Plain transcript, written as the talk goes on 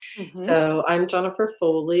Mhm. So I'm Jennifer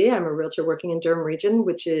Foley. I'm a realtor working in Durham Region,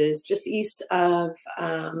 which is just east of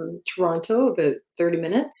Toronto, about 30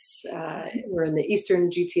 minutes. We're in the Eastern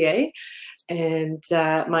GTA. And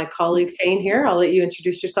my colleague Fane here, I'll let you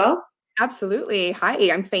introduce yourself. Absolutely.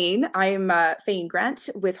 Hi, I'm Fane. I'm Fane Grant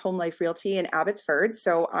with Home Life Realty in Abbotsford.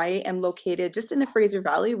 So I am located just in the Fraser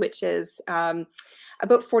Valley, which is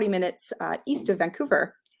about 40 minutes east of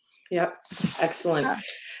Vancouver. Yep, excellent. Yeah.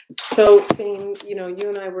 So, Fane, you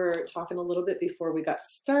and I were talking a little bit before we got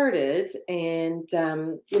started, and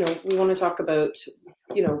we want to talk about,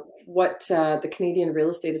 what the Canadian Real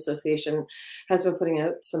Estate Association has been putting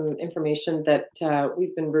out, some information that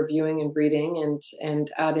we've been reviewing and reading,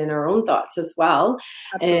 and add in our own thoughts as well.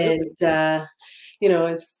 Absolutely. And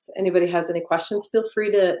if anybody has any questions, feel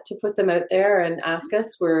free to put them out there and ask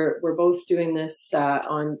us. We're both doing this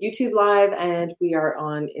on YouTube Live, and we are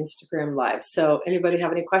on Instagram Live. So anybody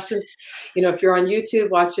have any questions, if you're on YouTube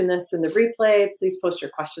watching this in the replay, please post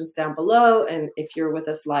your questions down below. And if you're with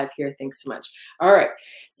us live here, thanks so much. All right.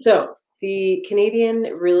 So the Canadian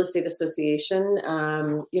Real Estate Association,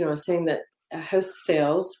 is saying that house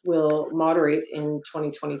sales will moderate in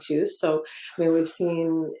 2022. So, I mean, we've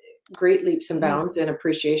seen great leaps and Mhm. bounds in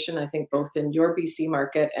appreciation, I think, both in your BC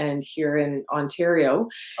market and here in Ontario.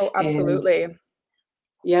 Oh, And absolutely.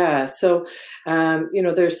 yeah, so,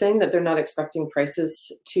 they're saying that they're not expecting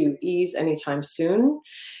prices to ease anytime soon.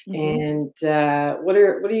 Mhm. And what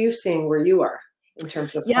are you seeing where you are in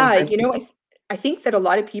terms of home Yeah, prices? I think that a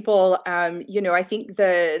lot of people, I think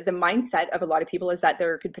the mindset of a lot of people is that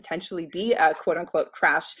there could potentially be a quote unquote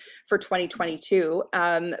crash for 2022.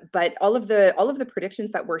 But all of the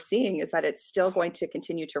predictions that we're seeing is that it's still going to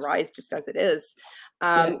continue to rise just as it is.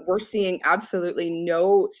 Yeah. We're seeing absolutely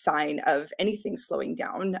no sign of anything slowing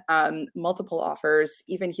down. Multiple offers,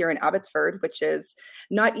 even here in Abbotsford, which is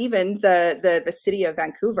not even the city of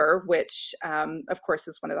Vancouver, which of course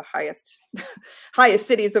is one of the highest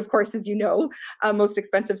cities, of course, as you know, most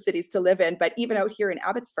expensive cities to live in. But even out here in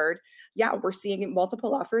Abbotsford, yeah, we're seeing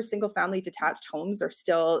multiple offers. Single family detached homes are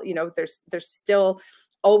still, there's still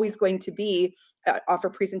always going to be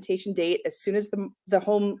offer presentation date as soon as the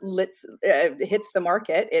home hits the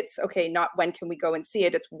market. It's okay, not when can we go and see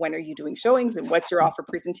it, it's when are you doing showings and what's your offer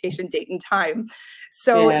presentation date and time.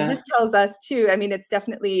 So Yeah. this tells us too, I mean, it's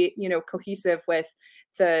definitely cohesive with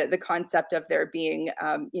the concept of there being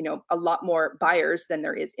a lot more buyers than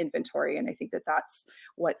there is inventory. And I think that that's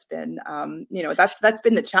what's been that's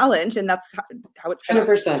been the challenge, and that's how it's going to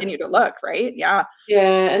 100%. continue to look, right? Yeah.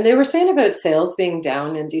 Yeah, and they were saying about sales being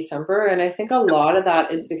down in December, and I think a lot of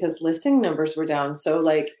that is because listing numbers were down. So,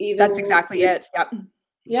 like, That's even exactly it. Yep.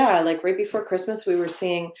 yeah, like right before Christmas, we were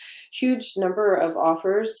seeing huge number of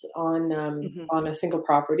offers Hmm. on a single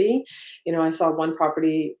property. I saw one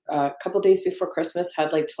property a couple days before Christmas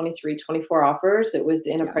had like 23, 24 offers. It was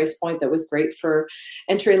in a Yeah. price point that was great for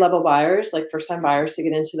entry level buyers, like first time buyers to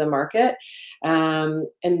get into the market. And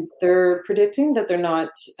they're predicting that they're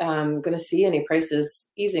not going to see any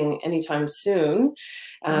prices easing anytime soon.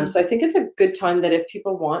 Hmm. So I think it's a good time that if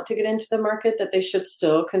people want to get into the market, that they should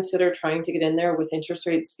still consider trying to get in there with interest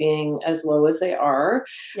rates being as low as they are.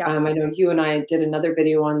 Yeah. I know you and I did another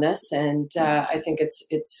video on this, and I think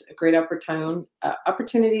it's a great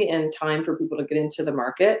opportunity and time for people to get into the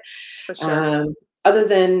market. For sure. Um, Other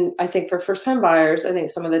than, I think, for first time buyers, I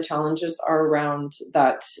think some of the challenges are around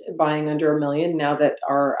that buying under a million now that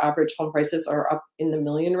our average home prices are up in the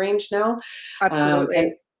million range now. And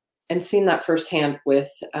Absolutely. seen that firsthand with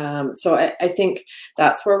so I think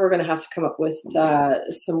that's where we're going to have to come up with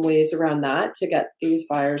some ways around that to get these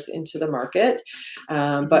buyers into the market.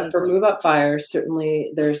 But Hmm. for move up buyers,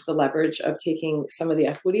 certainly there's the leverage of taking some of the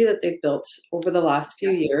equity that they've built over the last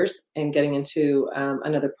few Yes. years and getting into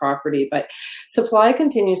another property. But supply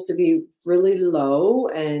continues to be really low,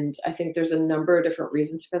 and I think there's a number of different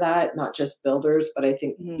reasons for that, not just builders, but I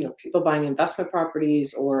think Hmm. people buying investment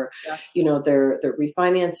properties, or Yes. they're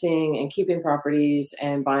refinancing and keeping properties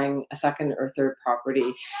and buying a second or third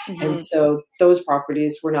property. And Hmm. so those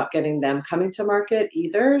properties, we're not getting them coming to market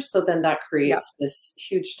either. So then that Yeah. creates this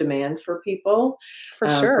huge demand for people For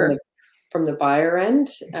from sure. the buyer end.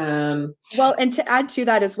 Well, and to add to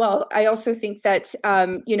that as well, I also think that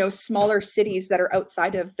smaller cities that are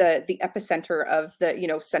outside of the epicenter of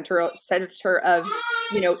the center of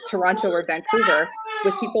Toronto or Vancouver,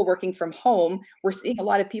 with people working from home, we're seeing a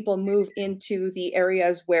lot of people move into the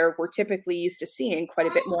areas where we're typically used to seeing quite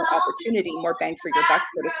a bit more opportunity, more bang for your buck,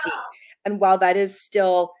 so to speak. And while that is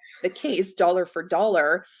still the case, dollar for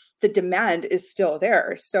dollar, the demand is still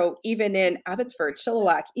there. So even in Abbotsford,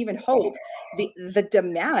 Chilliwack, even Hope, the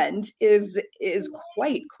demand is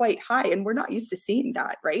quite high, and we're not used to seeing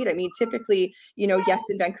that, right? I mean, typically, yes,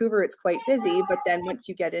 in Vancouver it's quite busy, but then once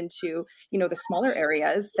you get into the smaller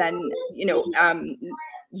areas, then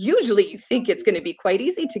usually you think it's going to be quite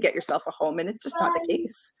easy to get yourself a home, and it's just not the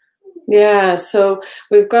case. Yeah, so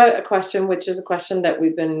we've got a question, which is a question that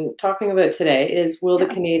we've been talking about today, is will the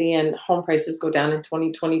Canadian home prices go down in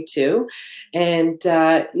 2022? And,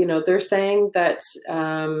 they're saying that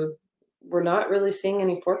we're not really seeing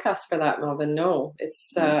any forecasts for that, Melvin. No,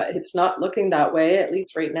 it's not looking that way, at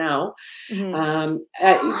least right now.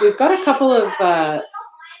 We've got a couple of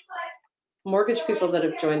mortgage people that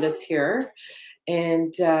have joined us here.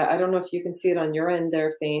 And I don't know if you can see it on your end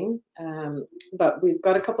there, Fane, but we've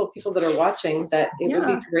got a couple of people that are watching that it would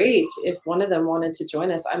be great if one of them wanted to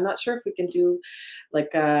join us. I'm not sure if we can do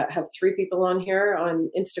have 3 people on here on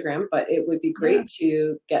Instagram, but it would be great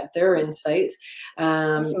to get their insight.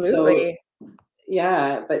 Absolutely.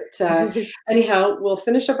 Yeah, but anyhow, we'll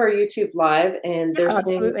finish up our YouTube live, and they're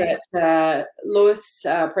saying that lowest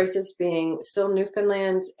prices being still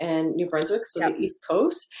Newfoundland and New Brunswick, so the East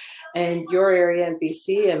Coast, and your area in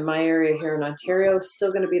BC and my area here in Ontario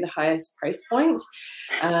still going to be the highest price point.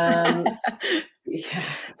 Yeah,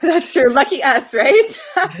 that's true. Lucky us, right?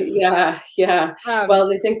 Yeah. Well,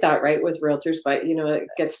 they think that, right, with realtors, but it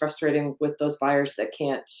gets frustrating with those buyers that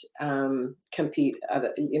can't compete at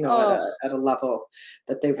a level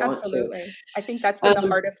that they want Absolutely. to. I think that's been the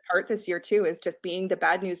hardest part this year too, is just being the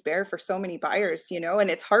bad news bearer for so many buyers, and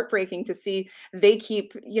it's heartbreaking to see they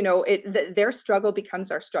keep, their struggle becomes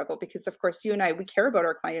our struggle, because of course you and I, we care about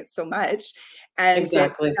our clients so much, and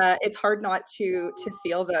exactly. It's hard not to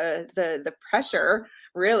feel the pressure,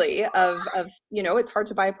 really, of it's hard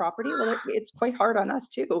to buy a property. Well, it's quite hard on us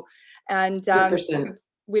too, and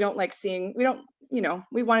we don't like seeing, we don't,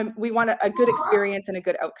 we want a good experience and a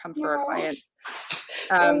good outcome for our clients.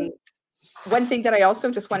 One thing that I also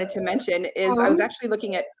just wanted to mention is I was actually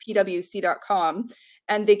looking at pwc.com,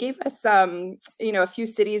 and they gave us a few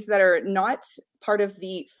cities that are not part of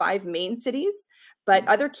the 5 main cities, but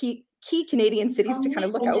other key Canadian cities to kind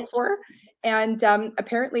of look out for. And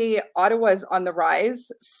apparently Ottawa's on the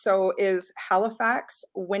rise. So is Halifax,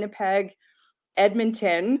 Winnipeg,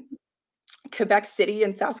 Edmonton, Quebec City,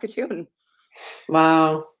 and Saskatoon.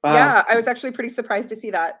 Wow. Yeah, I was actually pretty surprised to see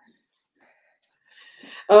that.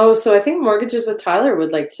 Oh, so I think Mortgages with Tyler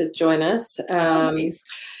would like to join us. Nice.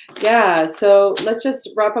 Yeah, so let's just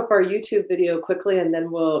wrap up our YouTube video quickly, and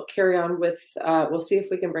then we'll carry on with, we'll see if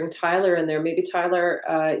we can bring Tyler in there. Maybe Tyler,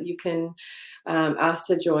 you can ask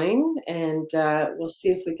to join, and we'll see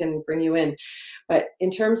if we can bring you in. But in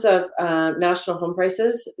terms of national home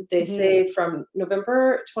prices, they say from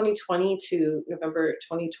November 2020 to November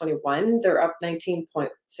 2021, they're up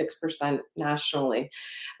 19.6% nationally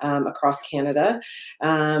across Canada.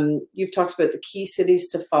 You've talked about the key cities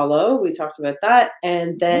to follow. We talked about that.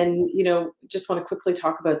 And then, just want to quickly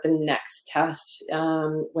talk about the next test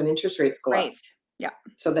when interest rates go up. Yeah.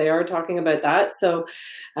 So they are talking about that. So,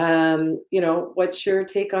 what's your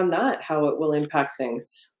take on that? How it will impact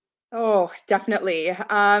things? Oh, definitely.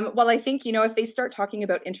 Well, I think, if they start talking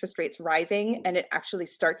about interest rates rising and it actually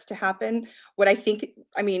starts to happen, what I think,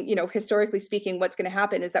 historically speaking, what's going to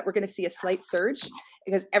happen is that we're going to see a slight surge,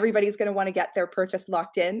 because everybody's going to want to get their purchase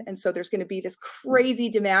locked in. And so there's going to be this crazy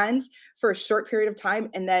demand for a short period of time.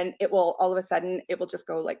 And then it will, all of a sudden, it will just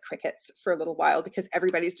go like crickets for a little while, because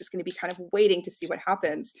everybody's just going to be kind of waiting to see what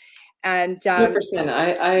happens. And 100%,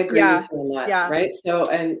 I agree with you on that, right? So,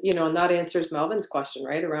 and and that answers Melvin's question,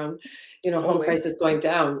 right, around home prices going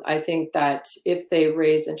down. I think that if they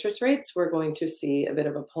raise interest rates, we're going to see a bit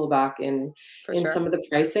of a pullback in some of the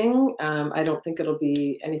pricing. I don't think it'll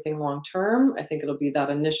be anything long term. I think it'll be that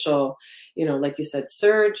initial, like you said,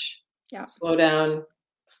 surge, slow down,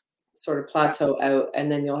 sort of plateau out,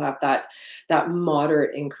 and then you'll have that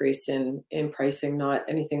moderate increase in pricing, not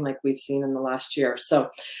anything like we've seen in the last year. So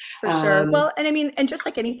for sure. Well, and just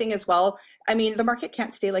like anything as well, the market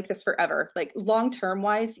can't stay like this forever. Like long-term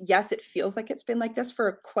wise, yes, it feels like it's been like this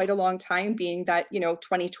for quite a long time, being that,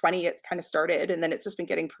 2020, it kind of started, and then it's just been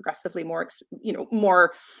getting progressively more,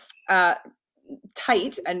 more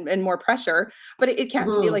tight and more pressure, but it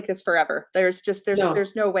can't stay like this forever. There's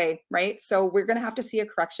no way, right? So we're going to have to see a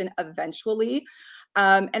correction eventually.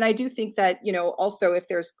 And I do think that, also if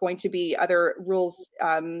there's going to be other rules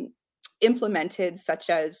implemented, such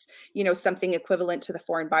as, something equivalent to the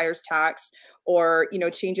foreign buyers tax, or,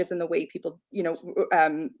 changes in the way people,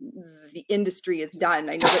 the industry is done.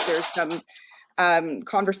 I know that there's some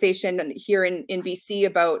conversation here in BC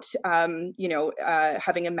about,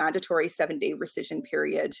 having a mandatory 7-day rescission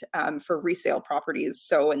period for resale properties.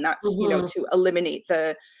 So, and that's, to eliminate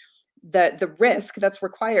the risk that's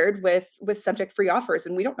required with subject free offers.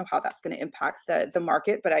 And we don't know how that's going to impact the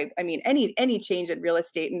market. But I mean, any change in real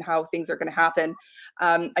estate and how things are going to happen,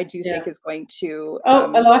 I do think is going to. I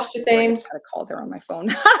lost you, Sorry, I Thane. just had a call there on my phone.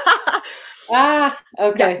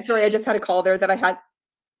 Okay. Yeah, sorry, I just had a call there that I had.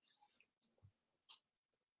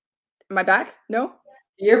 Am I back? No?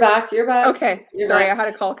 You're back. Okay. Sorry, I had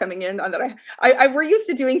a call coming in on that. We're used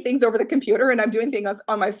to doing things over the computer, and I'm doing things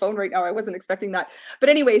on my phone right now. I wasn't expecting that. But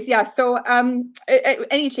anyways, yeah. So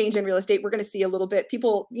any change in real estate, we're going to see a little bit.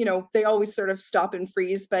 People, they always sort of stop and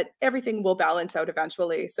freeze, but everything will balance out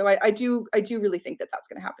eventually. So I do really think that that's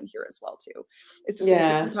going to happen here as well too. It's just going to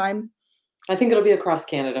take some time. I think it'll be across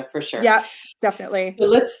Canada for sure. Yeah, definitely. So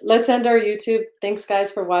let's end our YouTube. Thanks,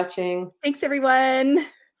 guys, for watching. Thanks, everyone.